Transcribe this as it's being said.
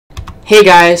Hey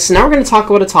guys, so now we're going to talk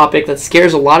about a topic that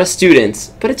scares a lot of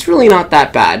students, but it's really not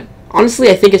that bad. Honestly,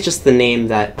 I think it's just the name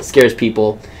that scares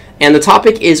people. And the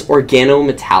topic is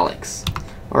organometallics.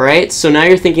 Alright, so now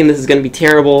you're thinking this is going to be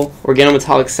terrible.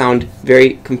 Organometallics sound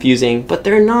very confusing, but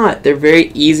they're not. They're very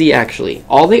easy actually.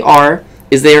 All they are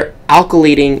is they're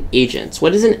alkylating agents.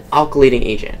 What is an alkylating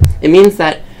agent? It means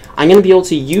that I'm going to be able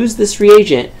to use this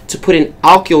reagent to put an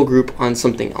alkyl group on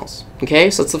something else.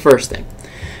 Okay, so that's the first thing.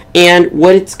 And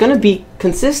what it's going to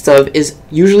consist of is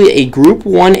usually a group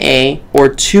 1A or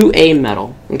 2A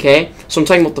metal, okay? So I'm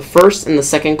talking about the first and the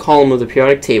second column of the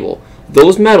periodic table.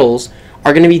 Those metals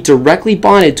are going to be directly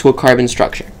bonded to a carbon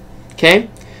structure, okay?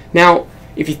 Now,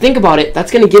 if you think about it,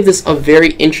 that's going to give this a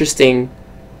very interesting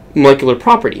molecular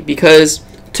property because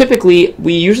typically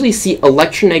we usually see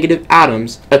electronegative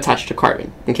atoms attached to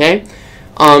carbon, okay?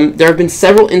 There have been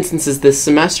several instances this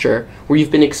semester where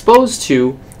you've been exposed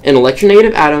to an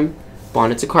electronegative atom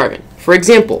bonded to carbon. For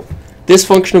example, this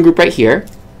functional group right here,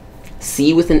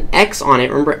 C with an X on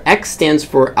it, remember X stands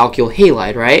for alkyl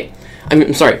halide, right?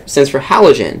 Stands for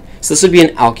halogen. So this would be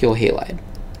an alkyl halide.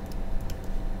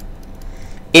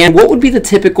 And what would be the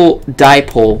typical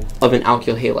dipole of an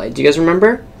alkyl halide? Do you guys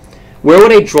remember? Where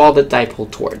would I draw the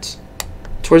dipole towards?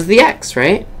 Towards the X,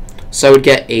 right? So I would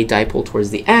get a dipole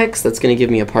towards the X. That's going to give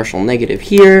me a partial negative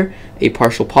here, a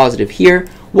partial positive here.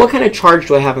 What kind of charge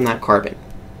do I have on that carbon?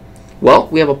 Well,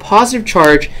 we have a positive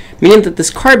charge, meaning that this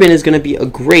carbon is going to be a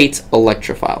great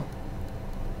electrophile.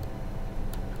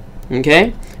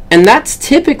 Okay? And that's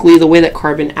typically the way that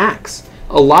carbon acts.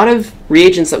 A lot of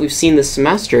reagents that we've seen this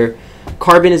semester,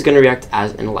 carbon is going to react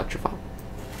as an electrophile.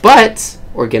 But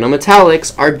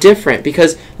organometallics are different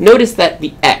because notice that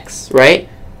the X, right?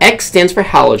 X stands for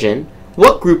halogen.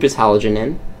 What group is halogen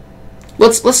in?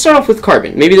 Let's start off with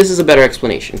carbon. Maybe this is a better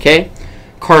explanation, okay?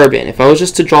 Carbon. If I was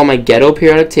just to draw my ghetto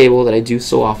periodic table that I do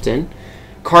so often,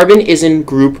 carbon is in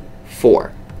group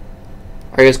 4.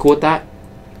 Are you guys cool with that?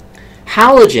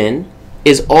 Halogen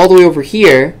is all the way over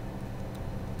here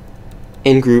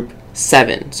in group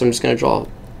 7. So I'm just going to draw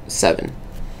 7.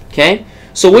 Okay?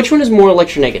 So which one is more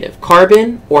electronegative,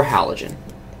 carbon or halogen?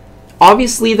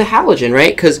 Obviously the halogen,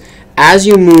 right? Because as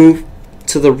you move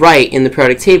to the right in the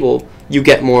periodic table, you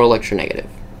get more electronegative.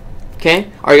 Okay?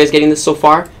 Are you guys getting this so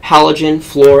far? Halogen,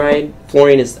 fluoride.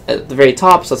 Fluorine is at the very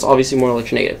top, so that's obviously more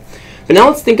electronegative. But now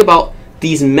let's think about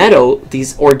these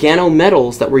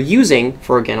organometals that we're using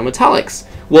for organometallics.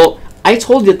 Well, I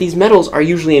told you that these metals are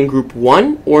usually in group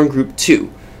 1 or in group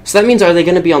 2. So that means are they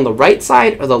going to be on the right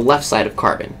side or the left side of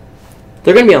carbon?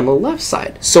 They're going to be on the left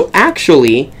side. So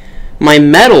actually, my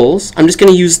metals, I'm just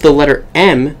going to use the letter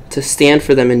M to stand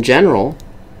for them in general.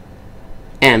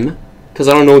 M, because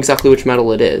I don't know exactly which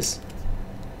metal it is.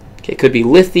 Okay, it could be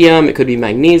lithium, it could be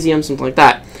magnesium, something like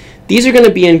that. These are going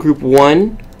to be in group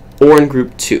 1 or in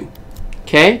group 2.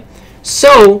 Okay?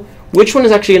 So, which one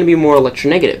is actually going to be more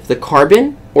electronegative? The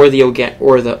carbon or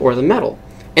the metal?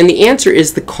 And the answer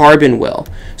is the carbon will.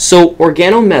 So,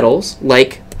 organometals,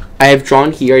 like I have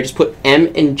drawn here, I just put M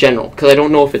in general because I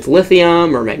don't know if it's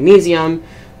lithium or magnesium,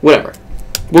 whatever.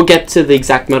 We'll get to the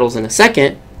exact metals in a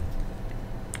second.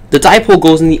 The dipole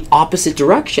goes in the opposite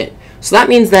direction. So that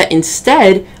means that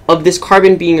instead of this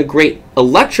carbon being a great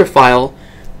electrophile,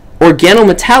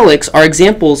 organometallics are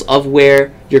examples of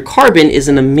where your carbon is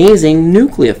an amazing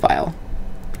nucleophile.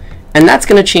 And that's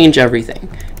going to change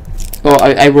everything. Well,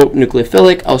 I wrote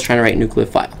nucleophilic. I was trying to write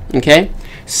nucleophile. Okay?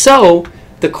 So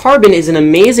the carbon is an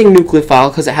amazing nucleophile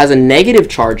because it has a negative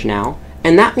charge now.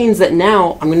 And that means that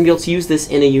now I'm going to be able to use this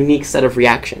in a unique set of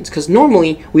reactions. Because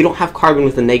normally we don't have carbon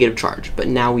with a negative charge, but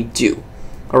now we do.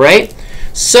 Alright?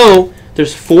 So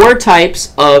there's 4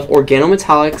 types of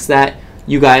organometallics that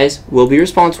you guys will be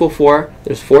responsible for.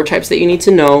 There's 4 types that you need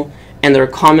to know, and they're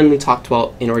commonly talked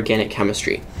about in organic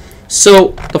chemistry. So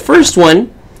the first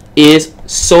one is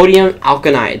sodium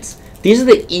alkanides. These are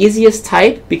the easiest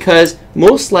type because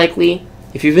most likely,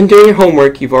 if you've been doing your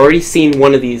homework, you've already seen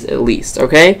one of these at least,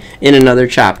 okay, in another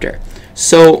chapter.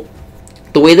 So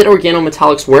the way that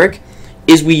organometallics work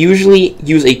is we usually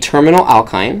use a terminal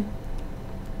alkyne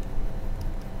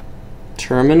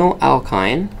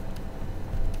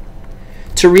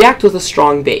to react with a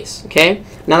strong base, okay?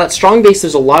 Now that strong base,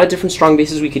 there's a lot of different strong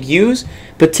bases we could use,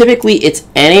 but typically it's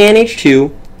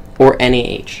NaNH2 or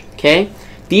NaH, okay?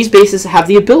 These bases have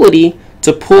the ability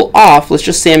to pull off, let's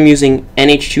just say I'm using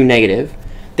NH2 negative,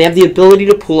 they have the ability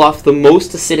to pull off the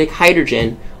most acidic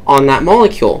hydrogen on that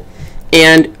molecule.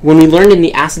 And when we learned in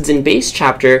the acids and base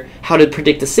chapter how to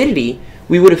predict acidity,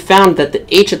 we would have found that the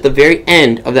H at the very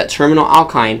end of that terminal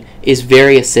alkyne is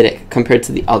very acidic compared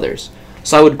to the others.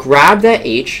 So I would grab that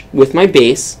H with my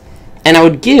base, and I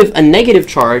would give a negative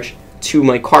charge to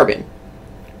my carbon.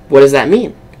 What does that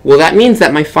mean? Well, that means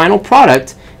that my final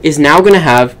product is now going to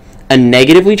have a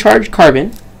negatively charged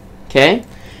carbon, okay?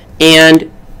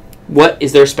 And what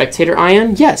is there a spectator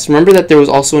ion? Yes. Remember that there was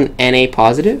also an Na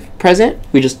positive present?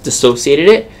 We just dissociated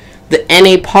it. The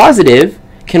Na positive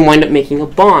can wind up making a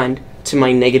bond to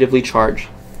my negatively charged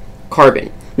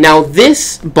carbon. Now,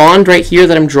 this bond right here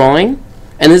that I'm drawing,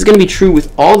 and this is going to be true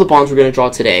with all the bonds we're going to draw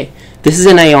today, this is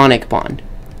an ionic bond.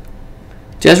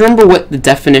 Do you guys remember what the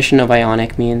definition of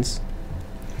ionic means?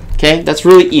 Okay, that's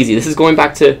really easy. This is going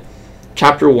back to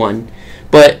chapter 1.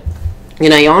 But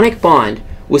an ionic bond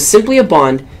was simply a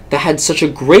bond that had such a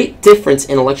great difference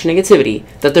in electronegativity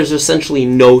that there's essentially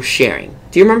no sharing.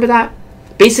 Do you remember that?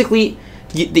 Basically,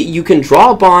 you can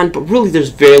draw a bond, but really there's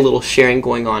very little sharing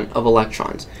going on of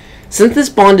electrons. Since this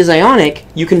bond is ionic,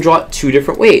 you can draw it two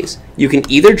different ways. You can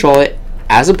either draw it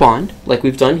as a bond, like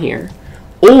we've done here,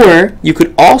 or you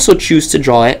could also choose to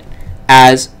draw it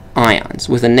as ions,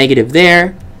 with a negative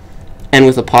there and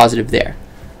with a positive there.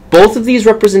 Both of these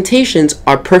representations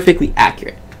are perfectly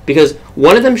accurate, because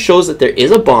one of them shows that there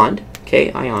is a bond,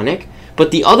 okay, ionic,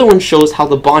 but the other one shows how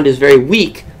the bond is very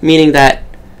weak, meaning that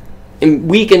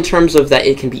weak in terms of that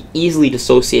it can be easily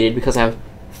dissociated because I have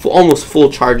almost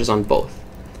full charges on both.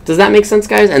 Does that make sense,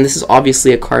 guys? And this is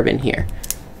obviously a carbon here.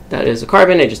 That is a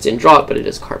carbon. I just didn't draw it, but it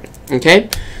is carbon. Okay?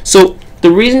 So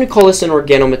the reason we call this an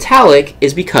organometallic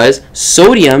is because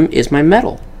sodium is my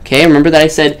metal. Okay? Remember that I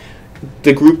said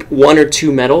the group 1 or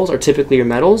 2 metals are typically your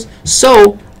metals.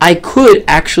 So I could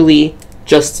actually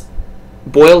just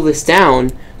boil this down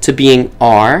to being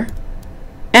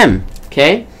Rm.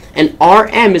 Okay? And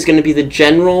Rm is going to be the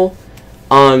general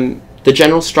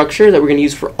structure that we're going to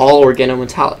use for all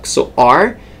organometallics. So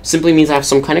R simply means I have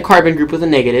some kind of carbon group with a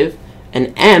negative,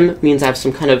 and M means I have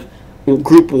some kind of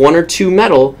group 1 or 2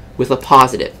 metal with a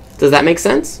positive. Does that make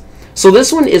sense? So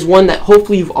this one is one that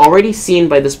hopefully you've already seen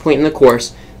by this point in the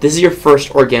course. This is your first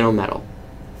organometal.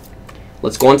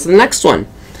 Let's go on to the next one.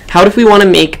 How if we want to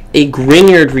make a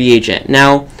Grignard reagent?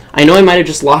 Now, I know I might have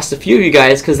just lost a few of you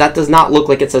guys because that does not look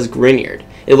like it says Grignard.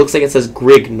 It looks like it says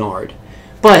Grignard.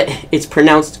 But it's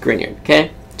pronounced Grignard,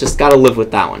 okay? Just got to live with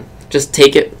that one. Just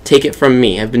take it from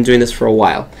me. I've been doing this for a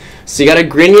while. So you got a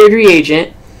Grignard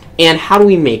reagent, and how do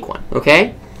we make one,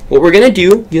 okay? What we're going to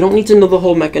do, you don't need to know the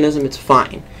whole mechanism, it's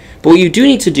fine. But what you do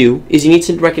need to do is you need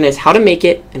to recognize how to make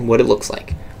it and what it looks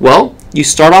like. Well, you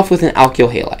start off with an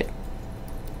alkyl halide.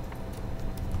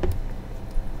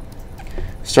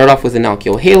 Start off with an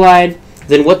alkyl halide.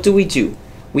 Then what do?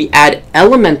 We add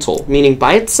elemental, meaning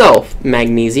by itself,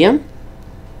 magnesium,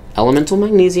 elemental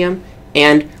magnesium,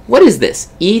 and what is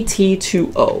this?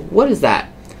 Et2O. What is that?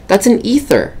 That's an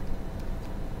ether.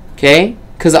 Okay?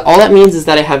 Because all that means is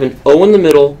that I have an O in the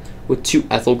middle with 2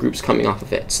 ethyl groups coming off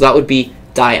of it. So that would be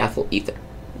diethyl ether.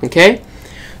 Okay?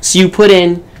 So you put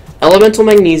in elemental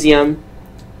magnesium,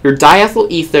 your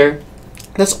diethyl ether,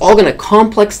 that's all going to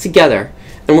complex together.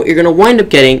 And what you're going to wind up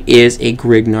getting is a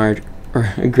Grignard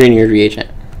reagent.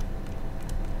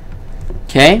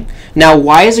 Okay? Now,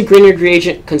 why is a Grignard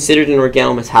reagent considered an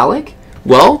organometallic?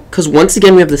 Well, because once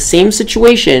again, we have the same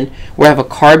situation where I have a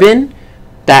carbon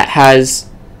that has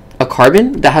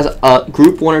a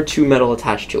group 1 or 2 metal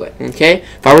attached to it. Okay?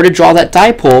 If I were to draw that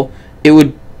dipole, it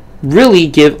would really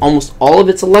give almost all of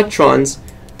its electrons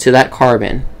to that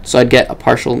carbon. So I'd get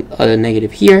a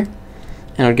negative here,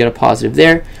 and I'd get a positive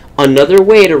there. Another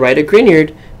way to write a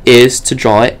Grignard is to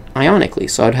draw it ionically.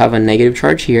 So I'd have a negative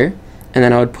charge here, and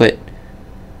then I would put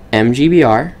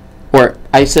MgBr, or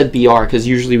I said Br because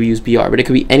usually we use Br, but it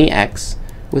could be any X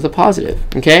with a positive,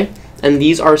 okay? And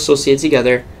these are associated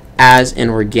together as an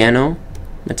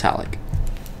organometallic.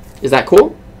 Is that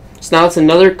cool? So now it's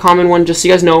another common one, just so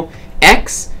you guys know,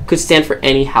 X could stand for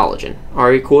any halogen.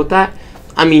 Are you cool with that?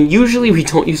 I mean, usually we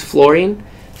don't use fluorine.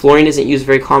 Fluorine isn't used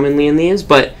very commonly in these,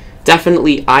 but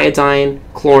definitely iodine,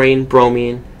 chlorine,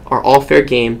 bromine are all fair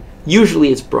game. Usually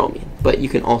it's bromine, but you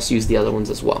can also use the other ones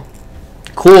as well.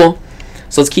 Cool.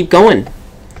 So let's keep going.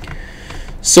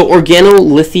 So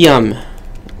organolithium,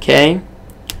 okay?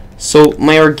 So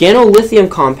my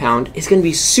organolithium compound is going to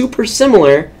be super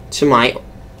similar to my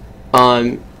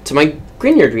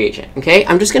Grignard reagent, okay?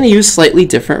 I'm just going to use slightly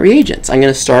different reagents. I'm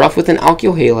going to start off with an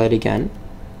alkyl halide again.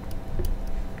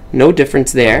 No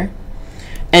difference there.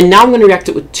 And now I'm going to react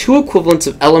it with 2 equivalents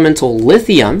of elemental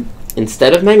lithium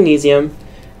instead of magnesium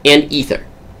and ether,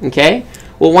 okay?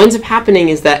 What winds up happening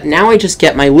is that now I just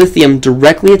get my lithium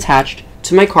directly attached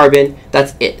to my carbon.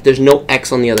 That's it. There's no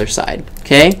X on the other side,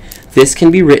 okay? This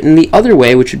can be written the other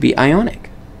way, which would be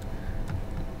ionic,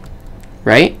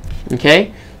 right?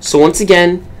 Okay? So once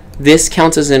again, this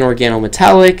counts as an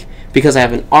organometallic because I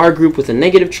have an R group with a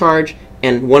negative charge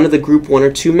and one of the group 1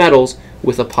 or 2 metals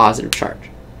with a positive charge.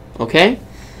 Okay?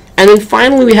 And then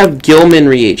finally we have Gilman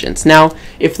reagents. Now,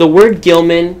 if the word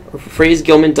Gilman or phrase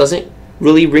Gilman doesn't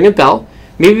really ring a bell,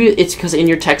 maybe it's because in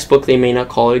your textbook they may not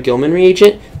call it a Gilman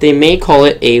reagent. They may call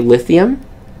it a lithium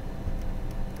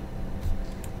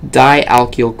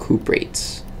dialkyl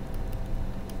cuprates.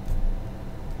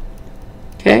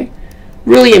 Okay?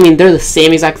 Really, I mean, they're the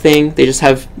same exact thing. They just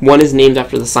have, one is named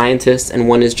after the scientist and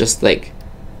one is just like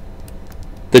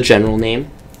the general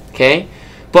name. Okay?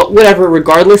 But whatever,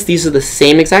 regardless, these are the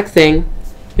same exact thing.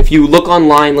 If you look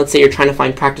online, let's say you're trying to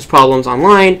find practice problems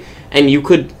online, and you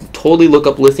could totally look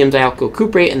up lithium dialkyl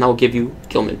cuprate and that will give you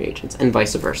Gilman reagents and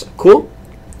vice versa. Cool?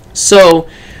 So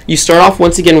you start off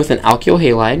once again with an alkyl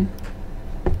halide.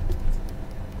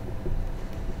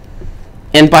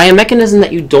 And by a mechanism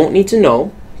that you don't need to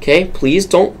know, okay, please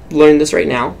don't learn this right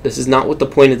now. This is not what the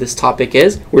point of this topic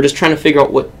is. We're just trying to figure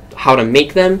out how to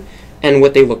make them and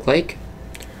what they look like.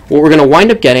 What we're going to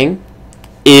wind up getting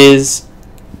is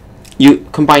you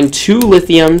combine 2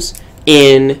 lithiums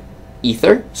in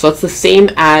ether. So that's the same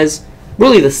as,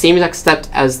 really the same exact step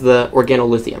as the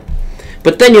organolithium.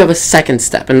 But then you have a second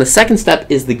step, and the second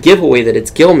step is the giveaway that it's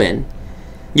Gilman.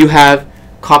 You have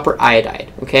copper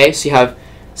iodide, okay? So you have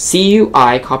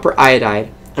CuI, copper iodide,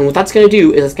 and what that's going to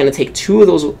do is it's going to take 2 of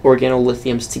those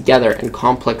organolithiums together and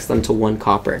complex them to 1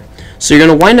 copper. So you're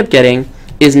going to wind up getting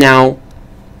is now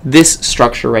this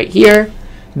structure right here.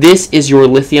 This is your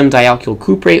lithium dialkyl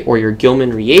cuprate or your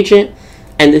Gilman reagent,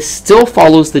 and this still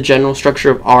follows the general structure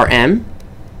of Rm,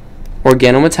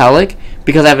 organometallic,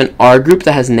 because I have an R group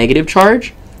that has negative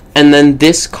charge, and then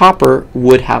this copper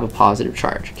would have a positive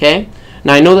charge, okay?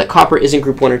 Now I know that copper isn't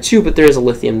group 1 or 2, but there is a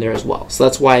lithium there as well, so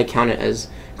that's why I count it as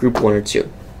group 1 or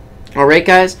 2. Alright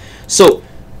guys, so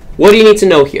what do you need to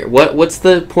know here? What's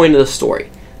the point of the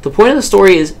story? The point of the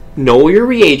story is know your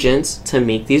reagents to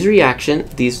make these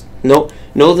reactions, know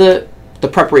the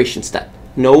preparation step.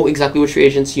 Know exactly which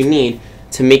reagents you need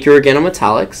to make your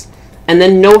organometallics, and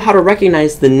then know how to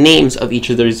recognize the names of each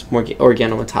of those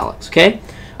organometallics, okay?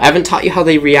 I haven't taught you how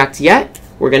they react yet.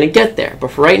 We're going to get there,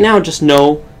 but for right now, just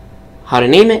know how to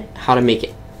name it, how to make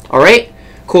it. Alright?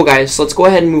 Cool guys, so let's go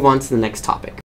ahead and move on to the next topic.